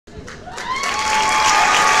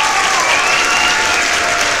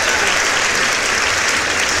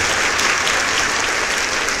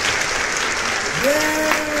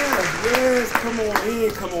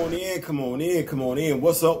in, come on in, come on in.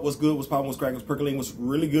 What's up? What's good? What's poppin'? What's crackin'? What's percolating? What's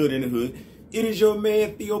really good in the hood? It is your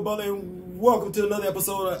man, Theo Butler, and welcome to another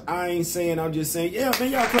episode of I Ain't Saying, I'm Just Saying. Yeah,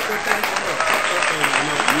 man, y'all clap that thing up.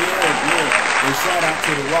 Yeah. And shout out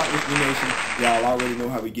to the Rock with the Nation. Y'all already know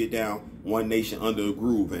how we get down. One nation under a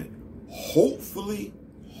groove. And hopefully,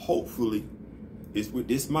 it's with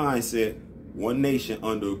this mindset, one nation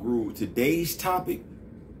under a groove. Today's topic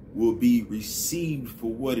will be received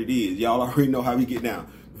for what it is. Y'all already know how we get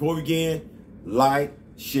down. Before we begin, like,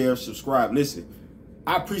 share, subscribe. Listen,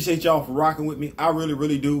 I appreciate y'all for rocking with me. I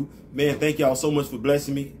really do. Man, thank y'all so much for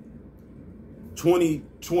blessing me.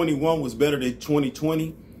 2021 was better than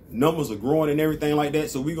 2020. Numbers are growing and everything like that.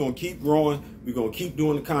 So we're going to keep growing. We're going to keep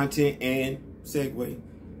doing the content, and segue,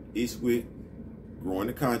 it's with growing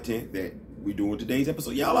the content that we do in today's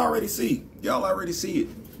episode. Y'all already see. Y'all already see it.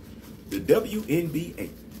 The Wnba.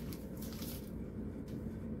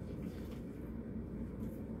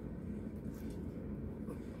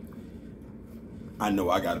 I know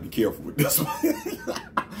I got to be careful with this one.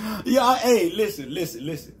 Yeah, hey, listen. This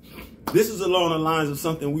is along the lines of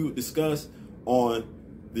something we would discuss on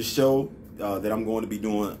the show that I'm going to be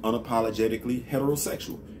doing, Unapologetically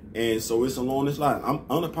Heterosexual. And so it's along this line. I'm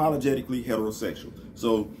unapologetically heterosexual.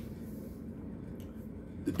 So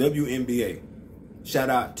the Wnba,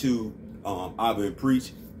 shout out to Wnba and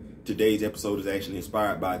Preach. Today's episode is actually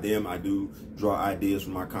inspired by them. I do draw ideas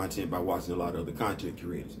from my content by watching a lot of other content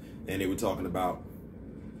creators. And they were talking about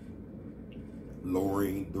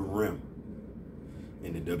lowering the rim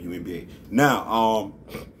in the Wnba. Now,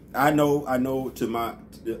 I know to my,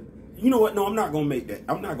 you know what? No, I'm not gonna make that.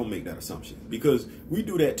 I'm not gonna make that assumption, because we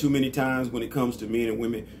do that too many times when it comes to men and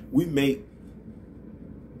women. We make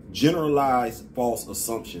generalized false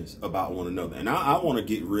assumptions about one another, and I want to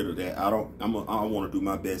get rid of that. I want to do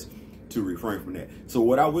my best to refrain from that. So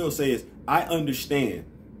what I will say is, I understand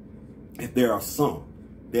if there are some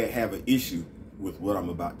that have an issue with what I'm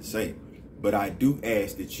about to say, but I do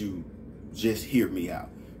ask that you just hear me out.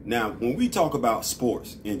 Now, when we talk about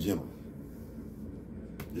sports in general,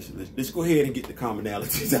 let's go ahead and get the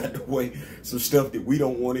commonalities out of the way. Some stuff that we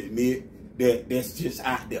don't want to admit that's just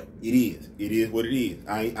out there. It is what it is.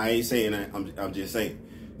 I ain't saying that. I'm just saying.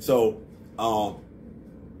 So,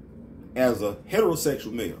 as a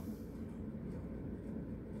heterosexual male,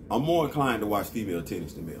 I'm more inclined to watch female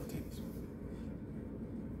tennis than male tennis,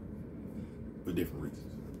 for different reasons.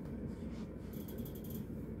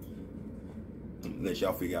 Unless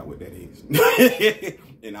y'all figure out what that is.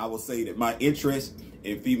 And I will say that my interest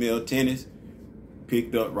in female tennis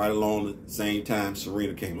picked up right along the same time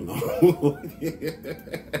Serena came along.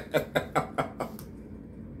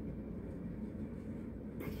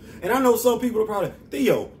 And I know some people are probably,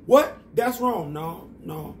 Theo, what? That's wrong.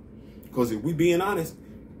 No. Because if we being honest,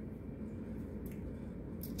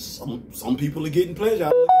 some people are getting pleasure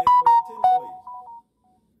out of looking at tennis players.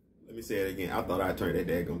 Let me say it again. I thought I'd turn that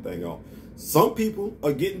daggone thing off. Some people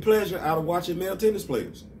are getting pleasure out of watching male tennis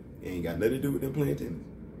players. It ain't got nothing to do with them playing tennis.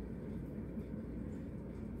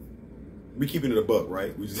 We keeping it a buck,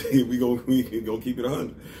 right? We gonna keep it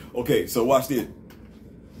 100. Okay, so watch this.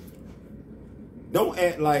 Don't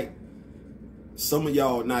act like some of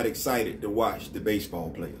y'all not excited to watch the baseball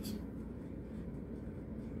players.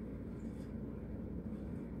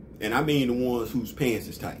 And I mean the ones whose pants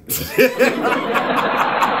is tight.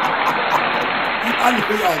 I know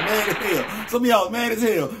y'all mad as hell. Some of y'all mad as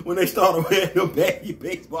hell when they started wearing them baggy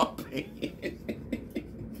baseball pants.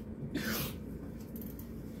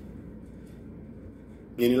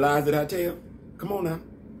 Any lies that I tell? Come on now.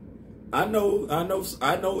 I know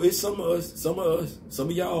it's some of us, some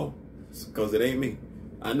of y'all, because it ain't me.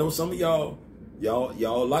 I know some of y'all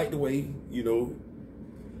like the way, you know,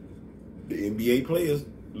 the NBA players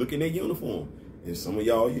look in their uniform. And some of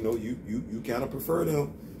y'all, you know, you kind of prefer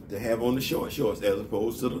them to have on the short shorts as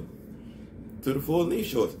opposed to the full knee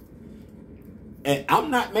shorts. And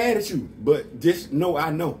I'm not mad at you, but just know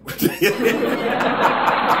I know.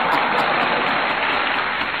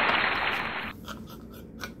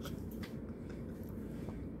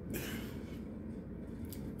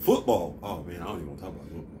 Football. Oh man, I don't even want to talk about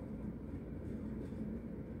football,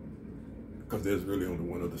 because there's really only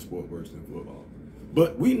one other sport worse than football.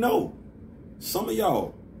 But we know some of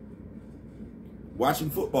y'all watching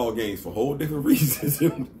football games for whole different reasons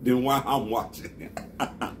than why I'm watching.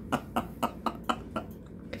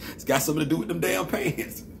 It's got something to do with them damn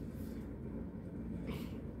pants.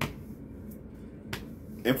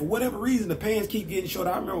 And for whatever reason, the pants keep getting short.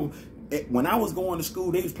 I remember when I was going to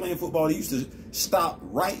school, they was playing football. They used to stop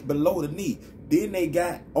right below the knee. Then they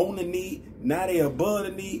got on the knee. Now they above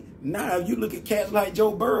the knee. Now if you look at cats like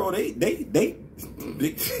Joe Burrow, they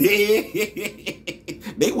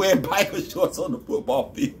They wear biker shorts on the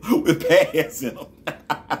football field with pads in them.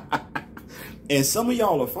 And some of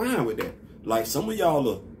y'all are fine with that. Like some of y'all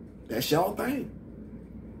are, that's y'all thing.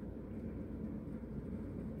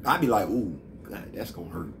 I'd be like, ooh, God, that's gonna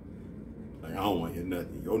hurt. Like, I don't want to hear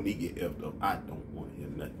nothing. Your knee get effed up. I don't want to hear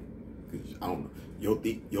nothing. Because I don't know.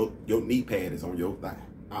 Your knee pad is on your thigh.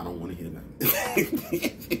 I don't want to hear nothing.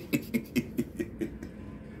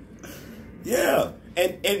 Yeah.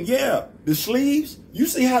 And yeah, the sleeves, you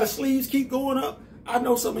see how the sleeves keep going up? I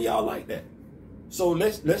know some of y'all like that. So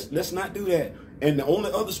let's not do that. And the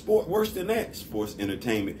only other sport worse than that, sports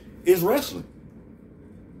entertainment, is wrestling.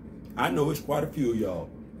 I know it's quite a few of y'all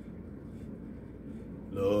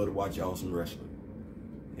love to watch y'all some wrestling.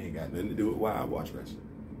 Ain't got nothing to do with why I watch wrestling.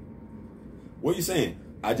 What are you saying?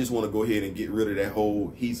 I just want to go ahead and get rid of that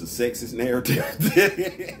whole he's a sexist narrative.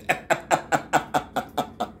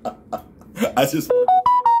 I just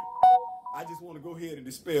want to go ahead and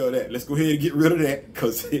dispel that. Let's go ahead and get rid of that.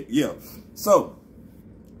 Because, yeah. So,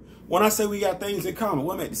 when I say we got things in common,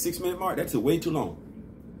 well, I'm at the 6-minute mark. That's way too long.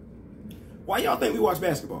 Why y'all think we watch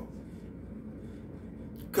basketball?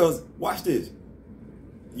 Because, watch this.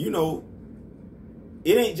 You know,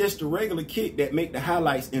 it ain't just the regular kick that make the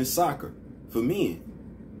highlights in soccer for men.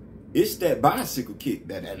 It's that bicycle kick.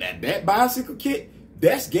 That bicycle kick,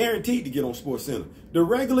 that's guaranteed to get on SportsCenter. The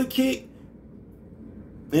regular kick,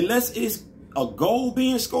 unless it's a goal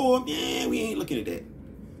being scored, man, we ain't looking at that.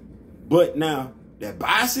 But now, that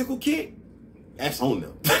bicycle kick, that's on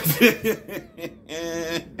them.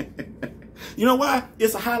 You know why?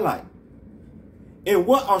 It's a highlight. And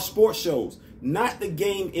what are sports shows? Not the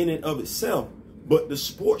game in and of itself, but the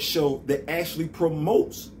sports show that actually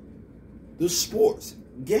promotes the sports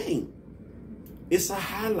game. It's a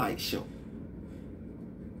highlight show.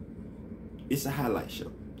 It's a highlight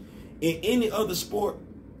show. In any other sport,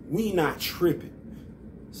 we not tripping.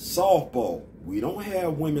 Softball, we don't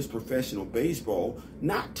have women's professional baseball.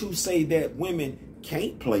 Not to say that women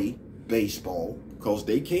can't play baseball, because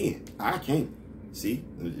they can. I can't. See,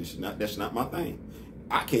 that's not my thing.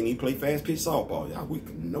 I can't even play fast pitch softball.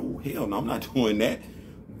 No, hell no, I'm not doing that.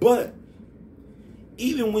 But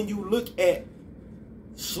even when you look at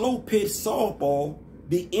slow pitch softball,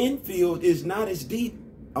 the infield is not as deep.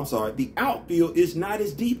 I'm sorry, the outfield is not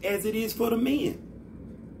as deep as it is for the men.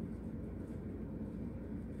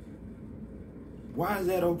 Why is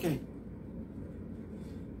that okay?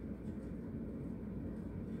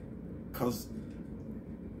 Because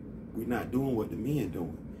we're not doing what the men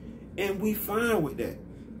doing. And we fine with that.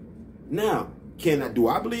 Now, do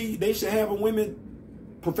I believe they should have a women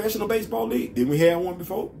professional baseball league? Didn't we have one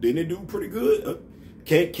before? Didn't it do pretty good?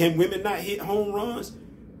 Can women not hit home runs,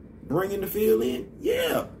 bringing the field in?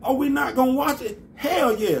 Yeah. Are we not going to watch it?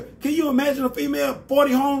 Hell yeah. Can you imagine a female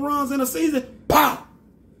 40 home runs in a season? Pow!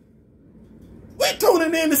 We're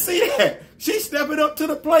tuning in to see that. She's stepping up to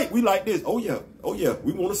the plate. We like this. Oh yeah. Oh yeah.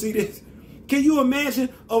 We want to see this. Can you imagine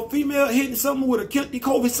a female hitting someone with a Kent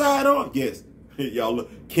Kobe sidearm? Yes. Y'all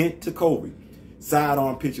look. Kent Kobe.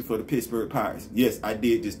 Sidearm pitcher for the Pittsburgh Pirates. Yes, I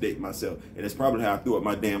did just date myself. And that's probably how I threw up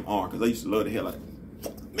my damn arm, because I used to love the hell out of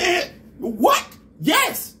it. Man, what?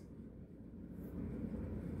 Yes.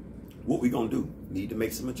 What we gonna do? Need to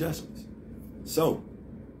make some adjustments. So,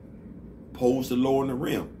 opposed to lowering the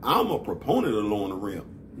rim. I'm a proponent of lowering the rim.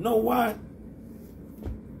 Know why?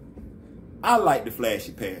 I like the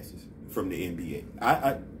flashy passes from the NBA.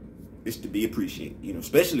 It's to be appreciated, you know,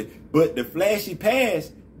 especially, but the flashy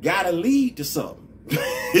pass gotta lead to something.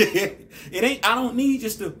 I don't need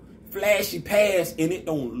just a flashy pass and it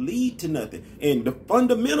don't lead to nothing. And the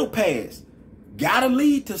fundamental pass gotta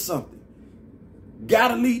lead to something.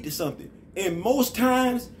 Gotta lead to something. And most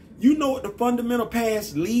times, you know what the fundamental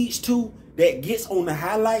pass leads to that gets on the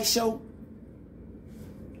highlight show?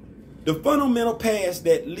 The fundamental pass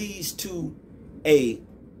that leads to a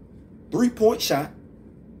 3-point shot,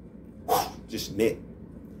 just net.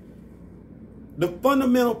 The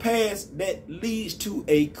fundamental pass that leads to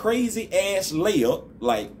a crazy ass layup,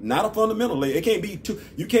 like not a fundamental layup. It can't be two.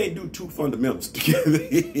 You can't do two fundamentals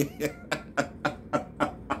together.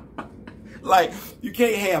 Like you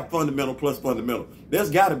can't have fundamental plus fundamental. There's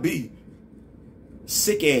got to be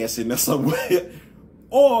sick ass in there somewhere.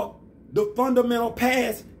 Or the fundamental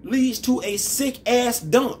pass leads to a sick ass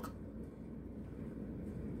dunk.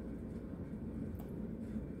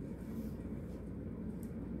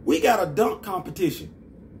 We got a dunk competition.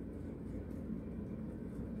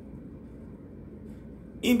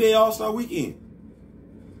 NBA All-Star Weekend.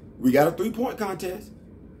 We got a 3-point contest.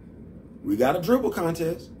 We got a dribble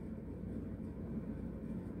contest.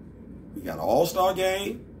 We got an All-Star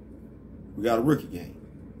game. We got a rookie game.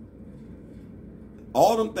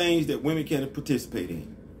 All them things that women can participate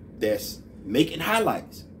in, that's making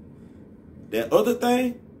highlights. That other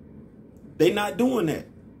thing, they not doing that.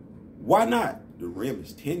 Why not? The rim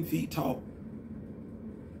is 10 feet tall.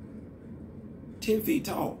 10 feet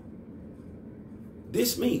tall.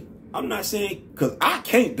 This me. I'm not saying, because I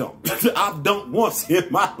can't dunk. I've dunked once in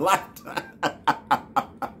my lifetime.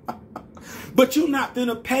 But you're not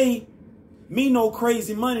gonna pay me no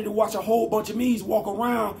crazy money to watch a whole bunch of me's walk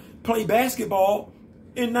around, play basketball,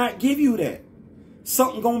 and not give you that.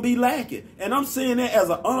 Something gonna be lacking. And I'm saying that as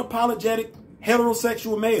an unapologetic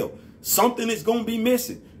heterosexual male. Something is gonna be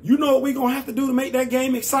missing. You know what we're gonna have to do to make that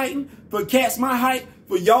game exciting? For cats my height,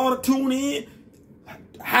 for y'all to tune in,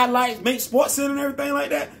 highlights, make Sports Center and everything like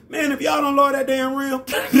that. Man, if y'all don't lower that damn rim.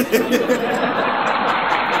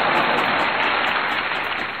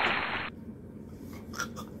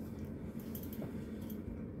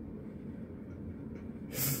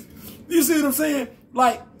 You see what I'm saying?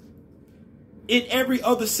 Like, in every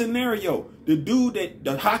other scenario, the dude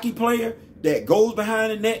the hockey player that goes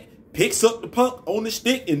behind the net, picks up the puck on the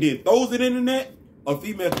stick and then throws it in the net, a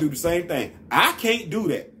female can do the same thing. I can't do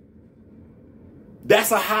that.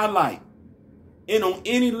 That's a highlight. And on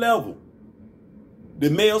any level, the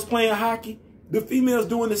males playing hockey, the females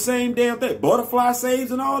doing the same damn thing. Butterfly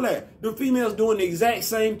saves and all that. The females doing the exact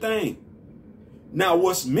same thing. Now,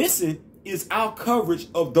 what's missing is our coverage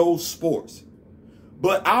of those sports.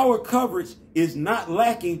 But our coverage is not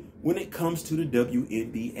lacking when it comes to the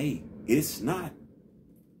WNBA. It's not.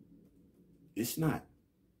 It's not.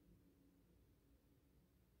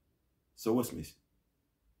 So what's missing?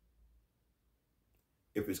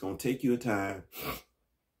 If it's going to take you a time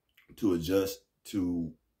to adjust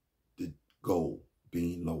to the goal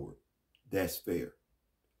being lowered, that's fair.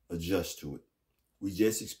 Adjust to it. We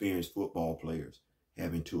just experienced football players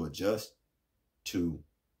having to adjust to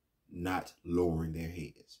not lowering their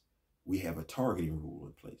heads. We have a targeting rule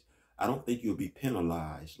in place. I don't think you'll be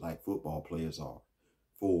penalized like football players are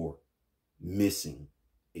for missing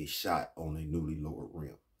a shot on a newly lowered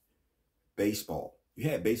rim. Baseball. You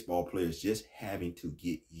had baseball players just having to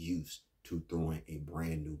get used to throwing a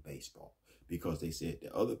brand new baseball because they said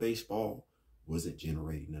the other baseball wasn't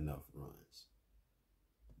generating enough runs.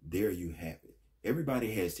 There you have it.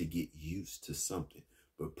 Everybody has to get used to something.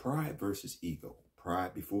 But pride versus ego.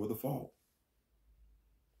 Pride before the fall.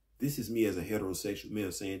 This is me as a heterosexual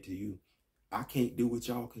male saying to you, I can't do what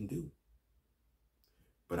y'all can do.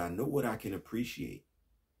 But I know what I can appreciate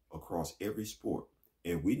across every sport.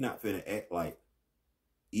 And we're not finna act like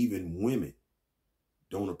even women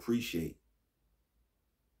don't appreciate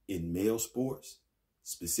in male sports,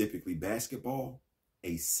 specifically basketball,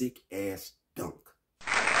 a sick ass dunk. I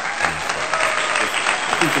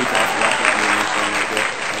appreciate y'all for watching me and everything like that.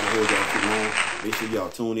 I haven't heard y'all too long. Make sure y'all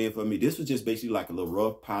tune in for me. This was just basically like a little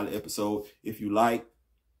rough pilot episode. If you like,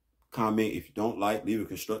 comment. If you don't like, leave a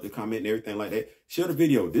constructive comment and everything like that. Share the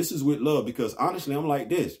video. This is with love because honestly, I'm like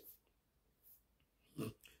this.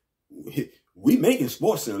 We making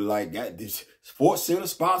Sports Center like got this Sports Center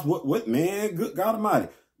spots. What man? Good God Almighty,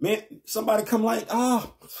 man! Somebody come like,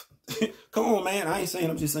 come on, man! I ain't saying.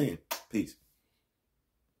 I'm just saying. Peace.